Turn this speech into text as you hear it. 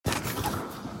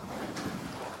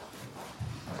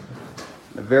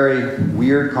a very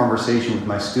weird conversation with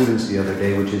my students the other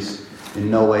day, which is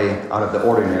in no way out of the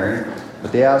ordinary.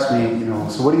 But they asked me,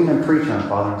 so what are you going to preach on,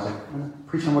 Father? And I was like, I'm going to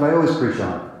preach on what I always preach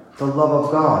on, the love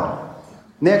of God.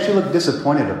 And they actually looked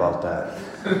disappointed about that.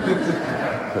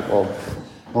 But,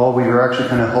 well, we were actually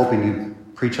kind of hoping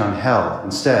you'd preach on hell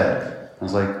instead. I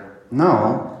was like,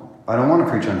 no, I don't want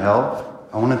to preach on hell.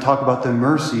 I want to talk about the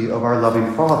mercy of our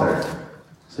loving Father. I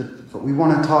said, but we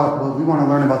want to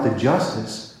learn about the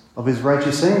justice of his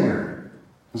righteous anger.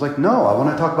 I was like, no, I want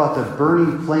to talk about the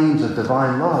burning flames of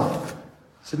divine love.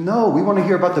 I said, no, we want to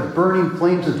hear about the burning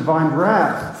flames of divine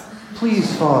wrath.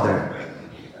 Please, Father.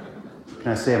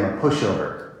 Can I say I'm a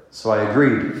pushover? So I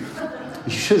agreed.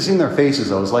 You should have seen their faces,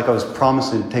 though. It was like I was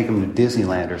promising to take them to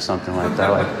Disneyland or something like that.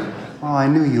 Like, oh, I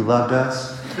knew you loved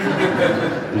us.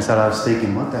 Instead, I was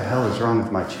thinking, what the hell is wrong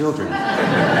with my children? What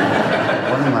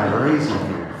am I raising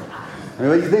here? I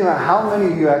mean, you think about how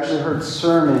many of you actually heard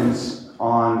sermons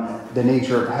on the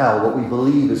nature of hell, what we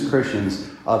believe as Christians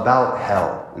about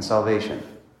hell and salvation.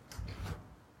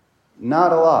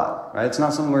 Not a lot, right? It's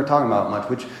not something we're talking about much,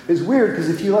 which is weird because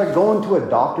if you like going to a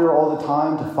doctor all the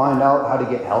time to find out how to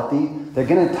get healthy, they're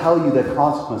going to tell you the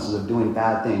consequences of doing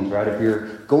bad things, right? If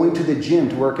you're going to the gym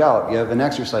to work out, you have an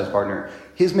exercise partner.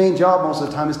 His main job most of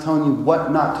the time is telling you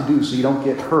what not to do so you don't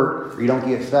get hurt or you don't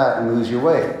get fat and lose your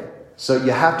weight. So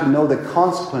you have to know the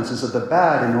consequences of the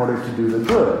bad in order to do the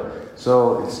good.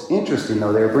 So it's interesting,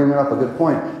 though. They're bringing up a good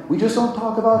point. We just don't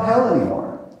talk about hell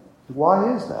anymore.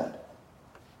 Why is that?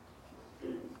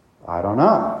 I don't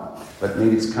know. But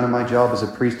maybe it's kind of my job as a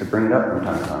priest to bring it up from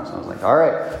time to time. So I was like, all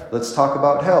right, let's talk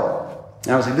about hell.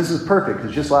 And I was like, this is perfect,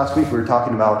 because just last week we were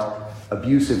talking about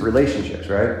abusive relationships,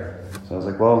 right? So I was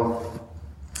like, well,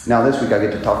 now this week I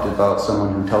get to talk about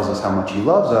someone who tells us how much he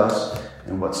loves us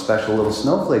and what special little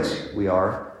snowflakes we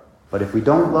are. But if we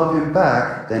don't love him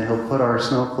back, then he'll put our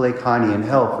snowflake honey in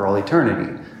hell for all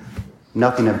eternity.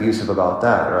 Nothing abusive about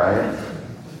that, right?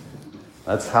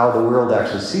 That's how the world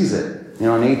actually sees it.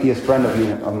 An atheist friend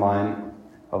of mine,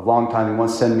 a long time, he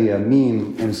once sent me a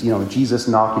meme, and it was, Jesus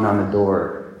knocking on the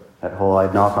door. That whole,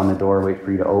 I'd knock on the door, wait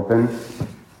for you to open.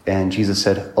 And Jesus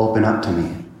said, open up to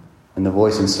me. And the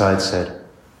voice inside said,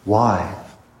 why?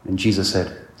 And Jesus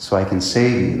said, so I can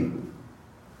save you.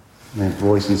 And the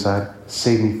voice inside,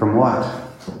 save me from what?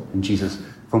 And Jesus,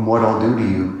 from what I'll do to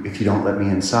you if you don't let me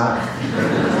inside.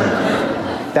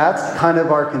 That's kind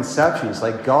of our conception. It's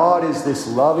like God is this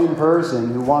loving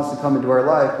person who wants to come into our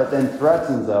life, but then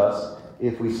threatens us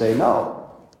if we say no.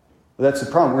 But that's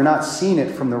the problem. We're not seeing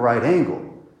it from the right angle.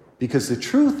 Because the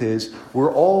truth is,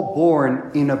 we're all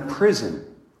born in a prison.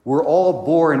 We're all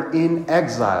born in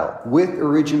exile with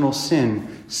original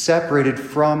sin, separated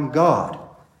from God.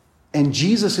 And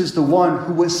Jesus is the one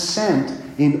who was sent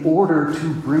in order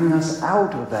to bring us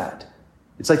out of that.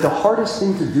 It's like the hardest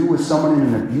thing to do with someone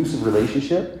in an abusive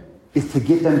relationship is to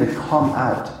get them to come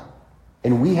out.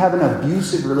 And we have an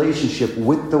abusive relationship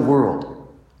with the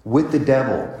world, with the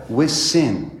devil, with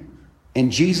sin.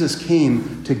 And Jesus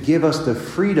came to give us the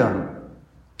freedom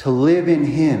to live in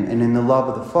him and in the love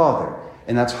of the Father.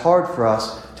 And that's hard for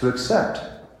us to accept.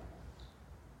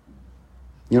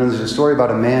 There's a story about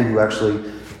a man who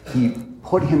actually, he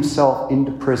put himself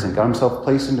into prison, got himself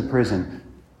placed into prison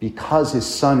because his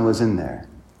son was in there.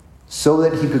 So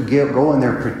that he could go in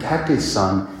there, protect his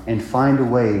son, and find a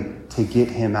way to get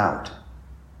him out.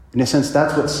 In a sense,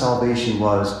 that's what salvation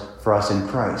was for us in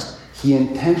Christ. He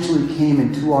intentionally came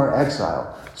into our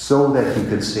exile so that he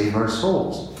could save our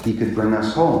souls. He could bring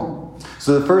us home.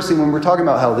 So the first thing, when we're talking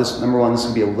about hell, number one, this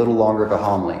would be a little longer of a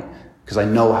homily, because I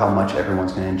know how much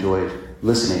everyone's going to enjoy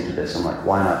listening to this. I'm like,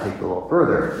 why not take it a little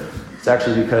further? It's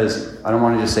actually because I don't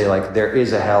want to just say, there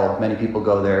is a hell. Many people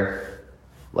go there.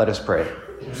 Let us pray.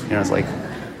 It's like,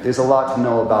 there's a lot to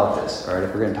know about this, all right,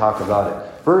 if we're going to talk about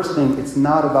it. First thing, it's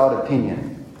not about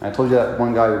opinion. I told you that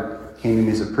one guy who came to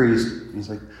me as a priest, he's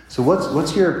like, so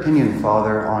what's your opinion,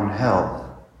 Father, on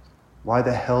hell? Why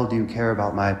the hell do you care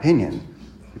about my opinion?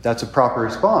 If that's a proper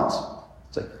response.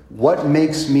 It's like, what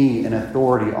makes me an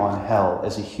authority on hell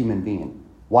as a human being?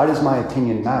 Why does my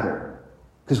opinion matter?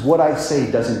 Because what I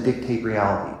say doesn't dictate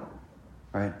reality,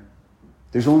 right?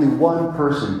 There's only one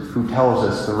person who tells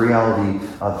us the reality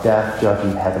of death,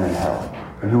 judgment, heaven, and hell.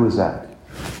 And who is that?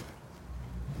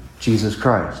 Jesus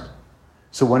Christ.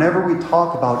 So whenever we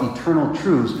talk about eternal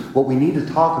truths, what we need to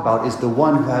talk about is the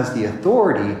one who has the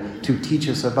authority to teach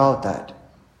us about that,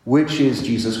 which is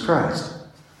Jesus Christ.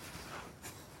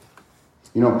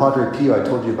 Padre Pio, I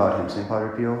told you about him. St.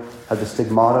 Padre Pio had the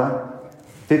stigmata.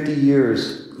 50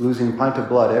 years losing a pint of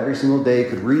blood every single day,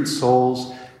 could read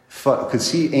souls, could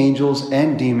see angels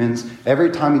and demons. Every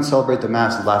time he'd celebrate the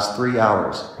Mass, the last 3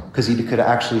 hours, because he could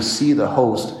actually see the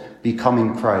host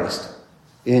becoming Christ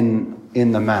in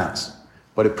the Mass.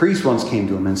 But a priest once came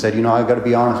to him and said, I've got to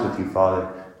be honest with you, Father.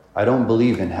 I don't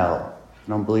believe in hell. I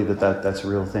don't believe that's a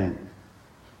real thing.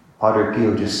 Padre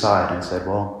Pio just sighed and said,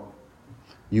 well,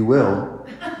 you will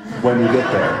when you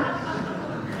get there.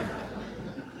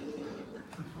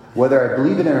 Whether I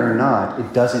believe in it or not,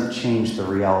 it doesn't change the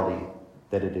reality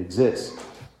that it exists.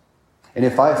 And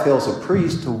if I fail as a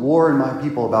priest to warn my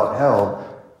people about hell,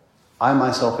 I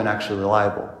myself am actually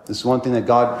liable. This is one thing that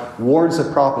God warns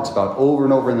the prophets about over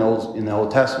and over in the Old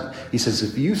Testament. He says,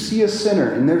 if you see a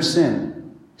sinner in their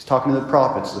sin, he's talking to the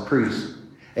prophets, the priests,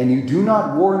 and you do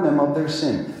not warn them of their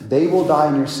sin, they will die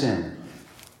in your sin,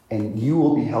 and you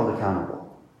will be held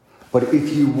accountable. But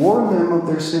if you warn them of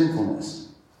their sinfulness,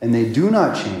 and they do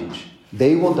not change,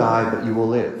 they will die, but you will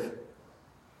live.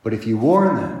 But if you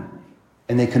warn them,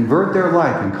 and they convert their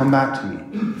life and come back to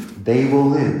me, they will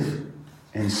live.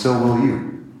 And so will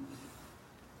you.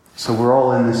 So we're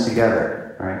all in this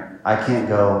together, right? I can't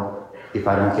go if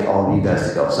I don't get all of you guys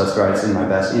to go. So that's why it's in my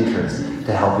best interest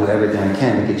to help do everything I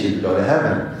can to get you to go to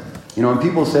heaven. And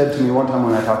people said to me one time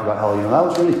when I talked about hell, that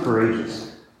was really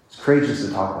courageous. It's courageous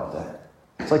to talk about that.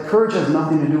 It's like courage has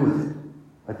nothing to do with it.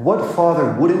 Like what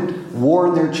father wouldn't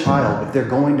warn their child if they're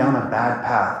going down a bad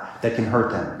path that can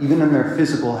hurt them, even in their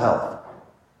physical health?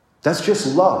 That's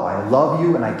just love. I love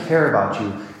you and I care about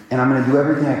you. And I'm going to do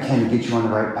everything I can to get you on the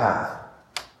right path.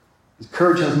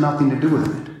 Courage has nothing to do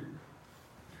with it.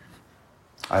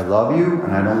 I love you,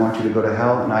 and I don't want you to go to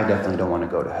hell, and I definitely don't want to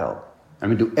go to hell. I'm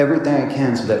going to do everything I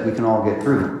can so that we can all get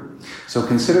through. So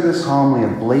consider this homily a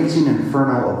blazing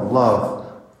inferno of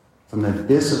love from the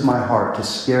abyss of my heart to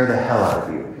scare the hell out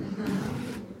of you.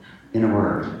 In a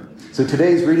word. So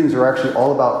today's readings are actually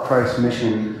all about Christ's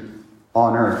mission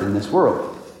on earth in this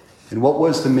world. And what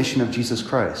was the mission of Jesus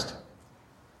Christ?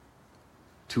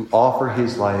 To offer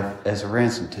his life as a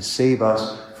ransom, to save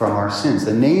us from our sins.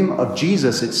 The name of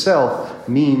Jesus itself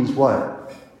means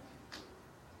what?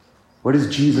 What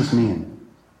does Jesus mean?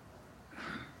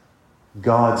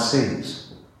 God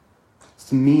saves. It's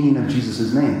the meaning of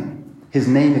Jesus' name. His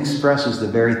name expresses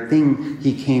the very thing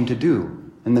he came to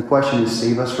do. And the question is,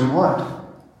 save us from what?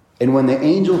 And when the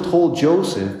angel told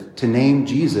Joseph to name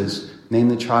Jesus, name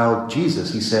the child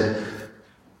Jesus, he said,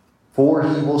 for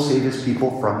he will save his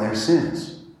people from their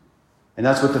sins. And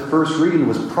that's what the first reading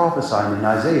was prophesying in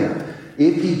Isaiah.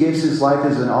 If he gives his life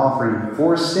as an offering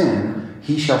for sin,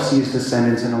 he shall see his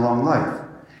descendants in a long life.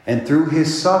 And through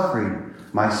his suffering,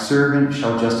 my servant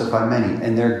shall justify many,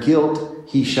 and their guilt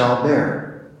he shall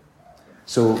bear.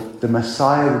 So the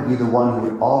Messiah would be the one who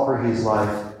would offer his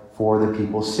life for the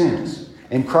people's sins.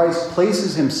 And Christ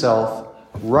places himself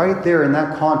right there in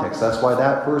that context. That's why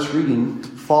that first reading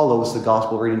follows the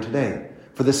gospel reading today.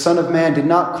 For the Son of Man did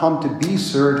not come to be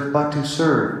served, but to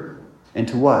serve. And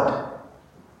to what?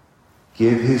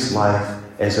 Give his life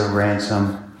as a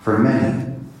ransom for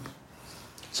many.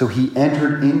 So he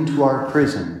entered into our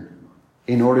prison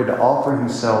in order to offer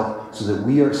himself so that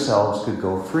we ourselves could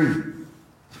go free.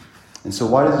 And so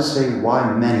why does it say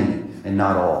why many and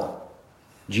not all?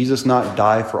 Jesus not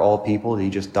die for all people? Did he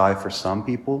just die for some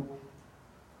people?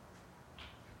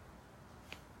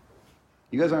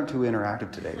 You guys aren't too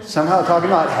interactive today. Somehow talking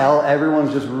about hell,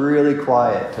 everyone's just really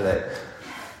quiet today.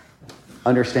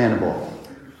 Understandable.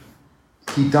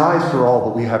 He dies for all,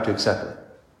 but we have to accept it.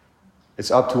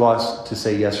 It's up to us to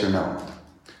say yes or no.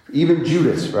 Even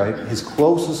Judas, right, his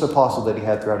closest apostle that he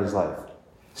had throughout his life,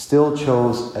 still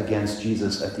chose against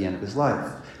Jesus at the end of his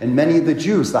life. And many of the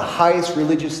Jews, the highest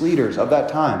religious leaders of that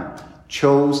time,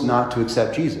 chose not to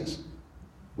accept Jesus.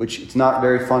 Which it's not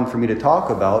very fun for me to talk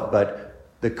about, but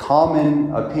the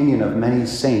common opinion of many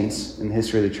saints in the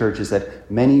history of the church is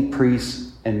that many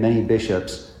priests and many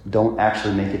bishops don't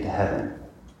actually make it to heaven.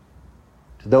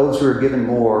 To those who are given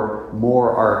more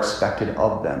are expected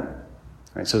of them.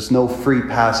 Right? So it's no free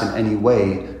pass in any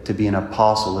way to be an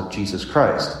apostle of Jesus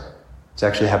Christ. It's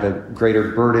actually have a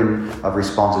greater burden of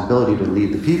responsibility to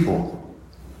lead the people.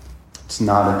 It's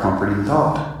not a comforting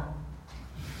thought.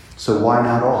 So why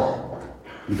not all?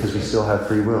 Because we still have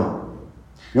free will.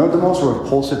 You know what the most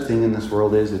repulsive thing in this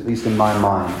world is, at least in my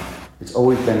mind? It's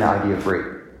always been the idea of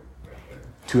rape.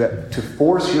 To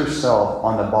force yourself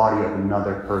on the body of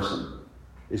another person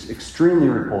is extremely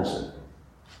repulsive.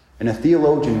 And a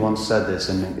theologian once said this,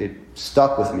 and it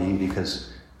stuck with me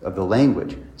because of the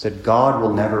language. It said, God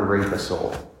will never rape a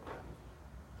soul.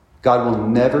 God will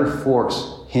never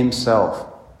force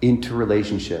himself into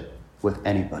relationship with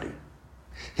anybody.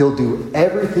 He'll do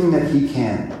everything that he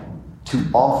can to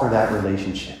offer that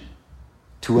relationship,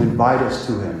 to invite us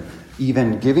to him,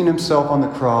 even giving himself on the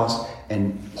cross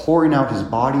and pouring out his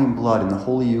body and blood in the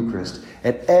Holy Eucharist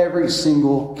at every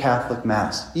single Catholic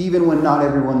Mass, even when not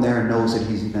everyone there knows that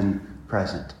he's even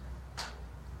present.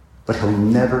 But he'll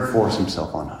never force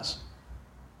himself on us.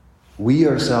 We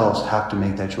ourselves have to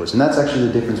make that choice. And that's actually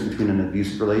the difference between an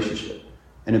abusive relationship.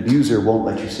 An abuser won't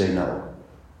let you say no.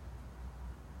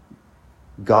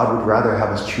 God would rather have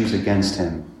us choose against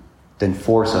him than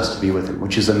force us to be with him,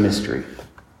 which is a mystery.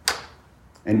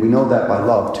 And we know that by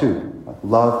love too.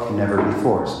 Love can never be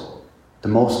forced. The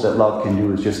most that love can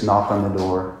do is just knock on the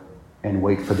door and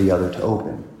wait for the other to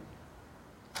open.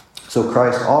 So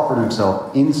Christ offered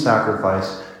himself in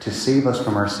sacrifice to save us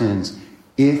from our sins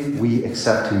if we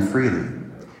accept him freely.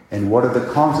 And what are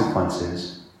the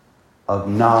consequences of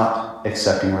not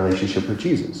accepting a relationship with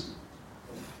Jesus?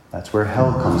 That's where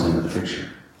hell comes into the picture.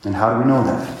 And how do we know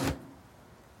that?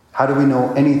 How do we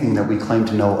know anything that we claim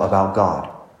to know about God?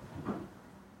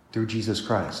 Through Jesus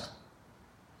Christ.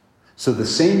 So the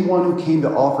same one who came to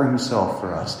offer himself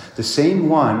for us, the same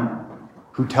one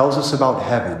who tells us about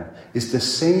heaven, is the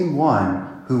same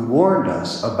one who warned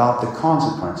us about the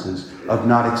consequences of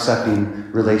not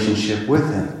accepting relationship with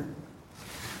him.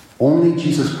 Only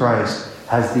Jesus Christ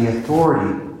has the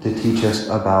authority to teach us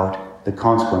about the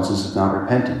consequences of not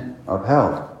repenting, of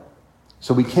hell.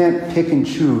 So we can't pick and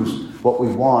choose what we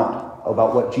want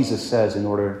about what Jesus says in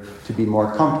order to be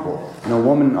more comfortable. You know, a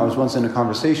woman, I was once in a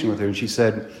conversation with her, and she goes,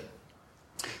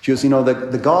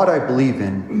 the God I believe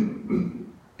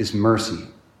in is mercy.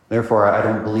 Therefore, I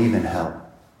don't believe in hell.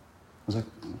 I was like,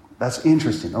 that's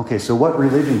interesting. Okay, so what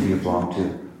religion do you belong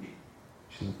to?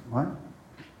 She's like, what?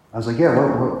 I was like, yeah,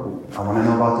 what? I want to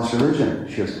know about this religion.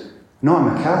 She goes, no,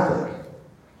 I'm a Catholic.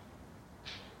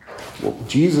 Well,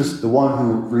 Jesus, the one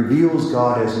who reveals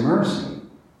God as mercy,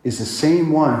 is the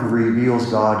same one who reveals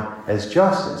God as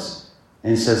justice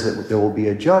and says that there will be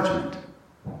a judgment.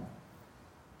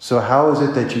 So how is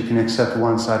it that you can accept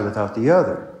one side without the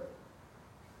other?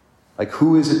 Like,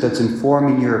 who is it that's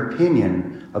informing your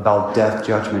opinion about death,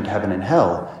 judgment, heaven, and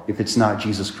hell if it's not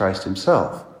Jesus Christ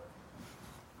himself?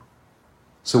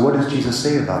 So what does Jesus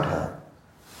say about hell?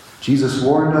 Jesus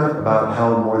warned about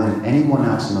hell more than anyone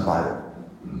else in the Bible.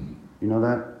 You know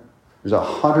that? There's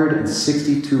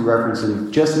 162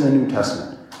 references just in the New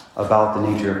Testament about the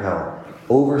nature of hell.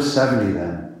 Over 70 of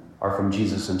them are from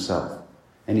Jesus himself.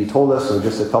 And he told us, so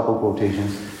just a couple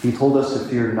quotations, he told us to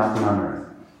fear nothing on earth.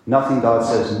 Nothing God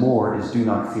says more is do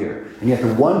not fear. And yet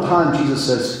the one time Jesus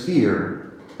says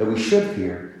fear, that we should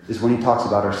fear, is when he talks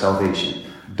about our salvation.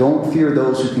 Don't fear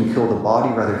those who can kill the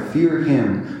body, rather fear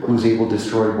him who is able to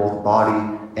destroy both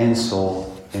body and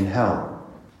soul in hell.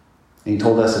 And he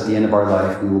told us at the end of our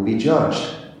life we will be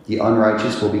judged. The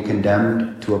unrighteous will be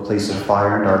condemned to a place of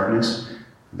fire and darkness.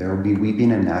 There will be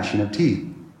weeping and gnashing of teeth.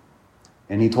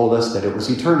 And he told us that it was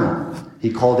eternal.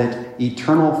 He called it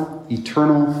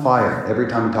eternal fire every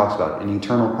time he talks about it, an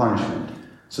eternal punishment.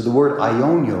 So the word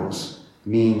aionios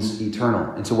means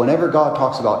eternal. And so whenever God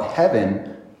talks about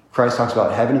heaven, Christ talks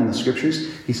about heaven in the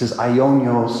scriptures, he says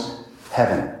aionios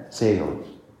heaven, seos,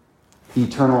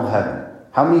 eternal heaven.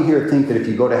 How many here think that if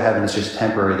you go to heaven, it's just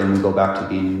temporary, then we go back to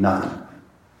being nothing,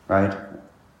 right?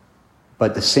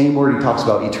 But the same word he talks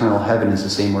about eternal heaven is the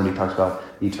same word he talks about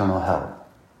eternal hell.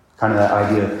 Kind of that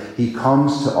idea of he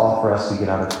comes to offer us to get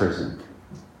out of prison.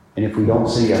 And if we don't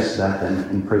say yes to that, then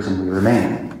in prison we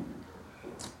remain.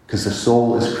 Because the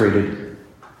soul is created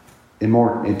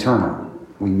eternal.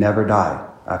 We never die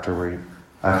after we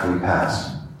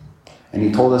pass. And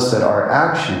he told us that our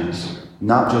actions,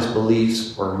 not just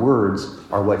beliefs or words,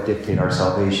 are what dictate our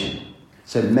salvation. He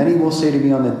said, many will say to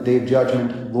me on the day of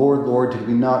judgment, Lord, Lord, did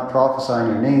we not prophesy in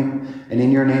your name, and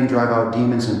in your name drive out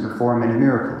demons and perform many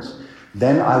miracles?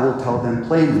 Then I will tell them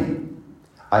plainly,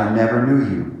 I never knew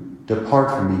you. Depart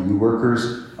from me, you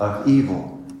workers of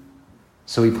evil.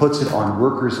 So he puts it on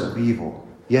workers of evil.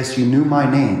 Yes, you knew my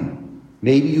name.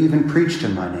 Maybe you even preached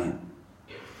in my name.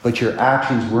 But your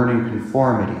actions weren't in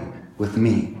conformity with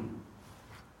me.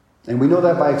 And we know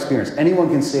that by experience. Anyone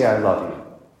can say, I love you,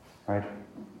 right?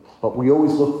 But we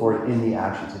always look for it in the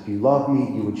actions. If you love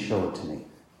me, you would show it to me.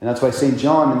 And that's why St.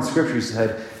 John in the scriptures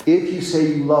said, if you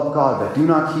say you love God but do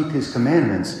not keep his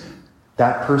commandments,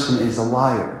 that person is a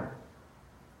liar.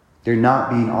 They're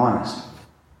not being honest.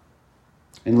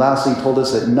 And lastly, he told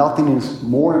us that nothing is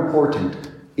more important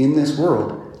in this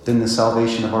world than the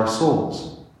salvation of our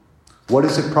souls. What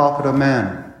does it profit a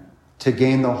man to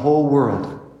gain the whole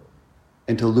world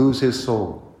and to lose his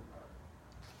soul?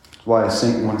 That's why a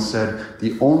saint once said,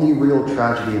 the only real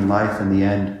tragedy in life in the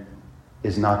end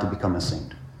is not to become a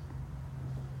saint.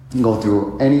 You can go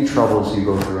through any troubles you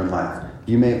go through in life.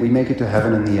 We make it to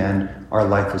heaven in the end. Our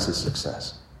life is a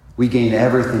success. We gain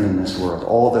everything in this world,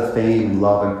 all the fame and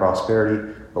love and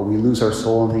prosperity, but we lose our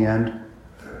soul in the end.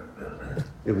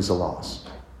 It was a loss.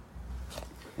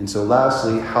 And so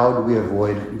lastly, how do we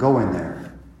avoid going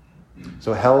there?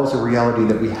 So hell is a reality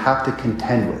that we have to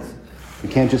contend with. We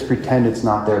can't just pretend it's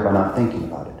not there by not thinking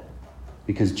about it,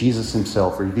 because Jesus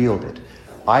himself revealed it.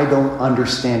 I don't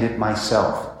understand it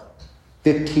myself.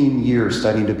 15 years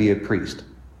studying to be a priest.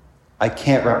 I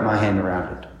can't wrap my hand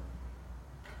around it.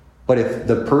 But if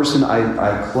the person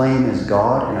I claim is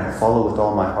God and I follow with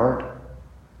all my heart,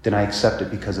 then I accept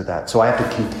it because of that. So I have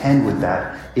to contend with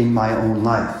that in my own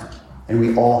life. And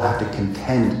we all have to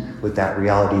contend with that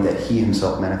reality that he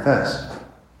himself manifests.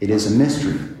 It is a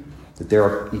mystery that there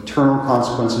are eternal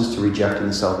consequences to rejecting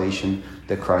the salvation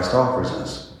that Christ offers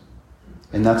us.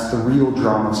 And that's the real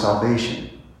drama of salvation.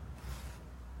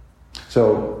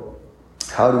 So,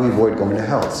 how do we avoid going to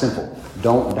hell? It's simple.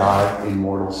 Don't die in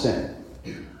mortal sin.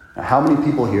 Now, how many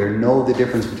people here know the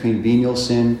difference between venial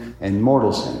sin and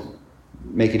mortal sin?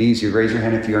 Make it easier. Raise your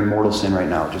hand if you're in mortal sin right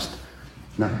now. Just,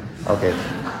 no? Okay.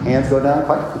 Hands go down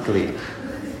quite quickly.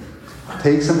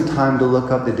 Take some time to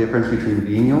look up the difference between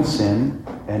venial sin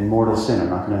and mortal sin. I'm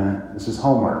not going to, this is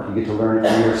homework. You get to learn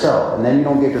it for yourself. And then you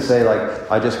don't get to say,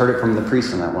 like, I just heard it from the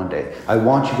priest on that one day. I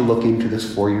want you to look into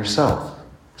this for yourself.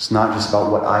 It's not just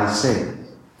about what I say.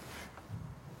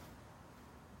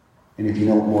 And if you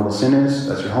know what mortal sin is,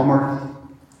 that's your homework.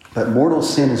 But mortal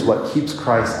sin is what keeps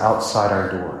Christ outside our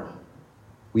door.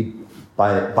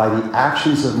 By the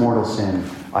actions of mortal sin,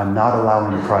 I'm not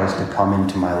allowing Christ to come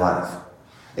into my life.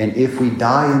 And if we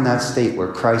die in that state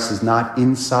where Christ is not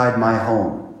inside my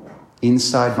home,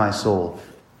 inside my soul,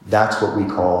 that's what we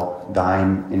call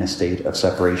dying in a state of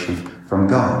separation from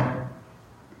God.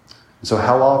 So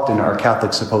how often are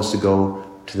Catholics supposed to go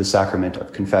to the sacrament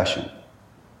of confession?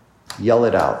 Yell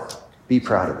it out. Be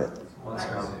proud of it.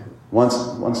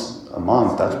 Once a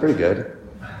month, that's pretty good.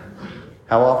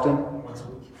 How often?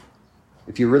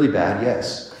 If you're really bad,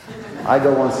 yes. I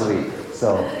go once a week.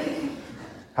 So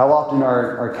how often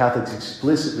are Catholics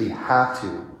explicitly have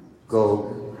to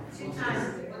go?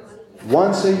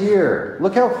 Once a year.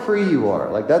 Look how free you are.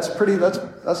 Like that's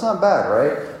not bad,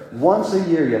 right? Once a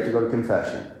year you have to go to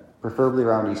confession, preferably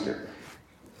around Easter.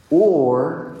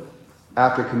 Or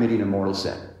after committing a mortal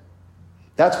sin.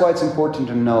 That's why it's important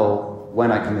to know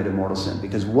when I commit a mortal sin.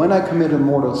 Because when I commit a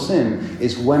mortal sin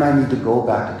is when I need to go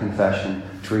back to confession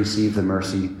to receive the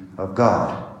mercy of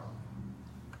God.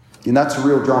 And that's the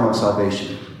real drama of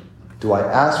salvation. Do I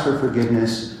ask for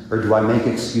forgiveness or do I make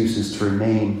excuses to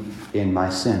remain in my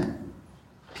sin?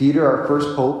 Peter, our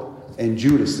first pope, and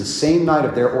Judas, the same night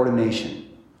of their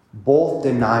ordination, both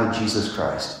denied Jesus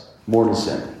Christ. Mortal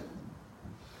sin.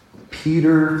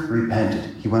 Peter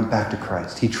repented. He went back to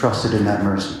Christ. He trusted in that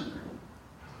mercy.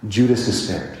 Judas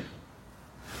despaired.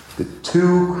 The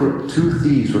two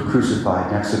thieves were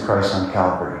crucified next to Christ on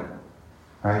Calvary.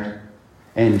 Right?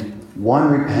 And one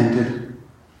repented,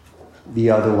 the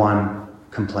other one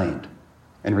complained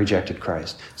and rejected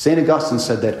Christ. St. Augustine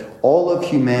said that all of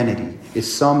humanity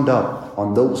is summed up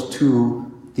on those two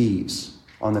thieves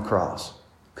on the cross.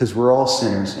 Because we're all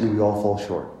sinners and we all fall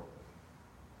short.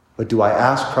 But do I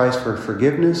ask Christ for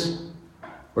forgiveness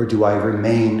or do I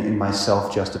remain in my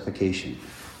self-justification?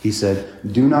 He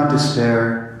said, do not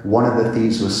despair, one of the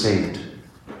thieves was saved.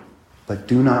 But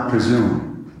do not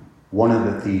presume, one of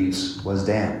the thieves was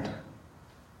damned.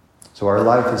 So our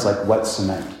life is like wet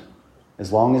cement.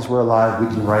 As long as we're alive, we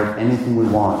can write anything we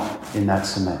want in that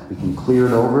cement. We can clear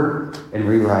it over and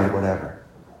rewrite whatever.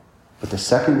 But the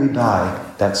second we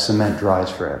die, that cement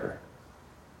dries forever.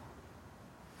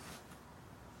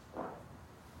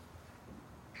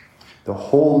 The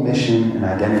whole mission and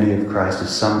identity of Christ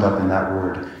is summed up in that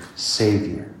word,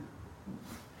 Savior.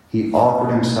 He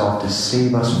offered himself to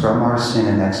save us from our sin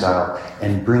and exile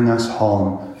and bring us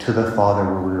home to the Father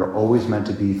where we were always meant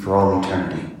to be for all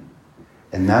eternity.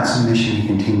 And that's a mission he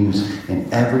continues in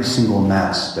every single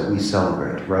Mass that we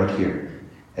celebrate right here,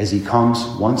 as he comes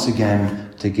once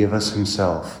again to give us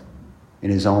himself in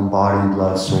his own body,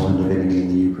 blood, soul, and divinity in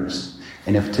the Eucharist.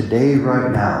 And if today,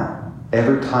 right now,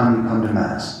 every time you come to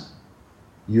Mass,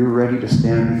 you're ready to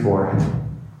stand before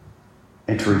him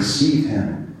and to receive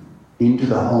him into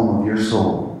the home of your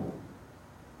soul,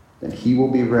 then he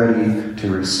will be ready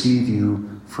to receive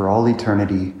you for all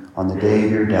eternity on the day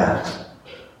of your death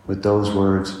with those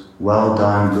words, well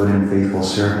done, good and faithful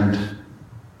servant,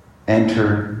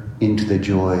 enter into the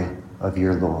joy of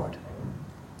your Lord.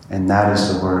 And that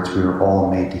is the words we are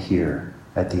all made to hear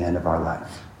at the end of our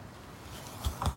life.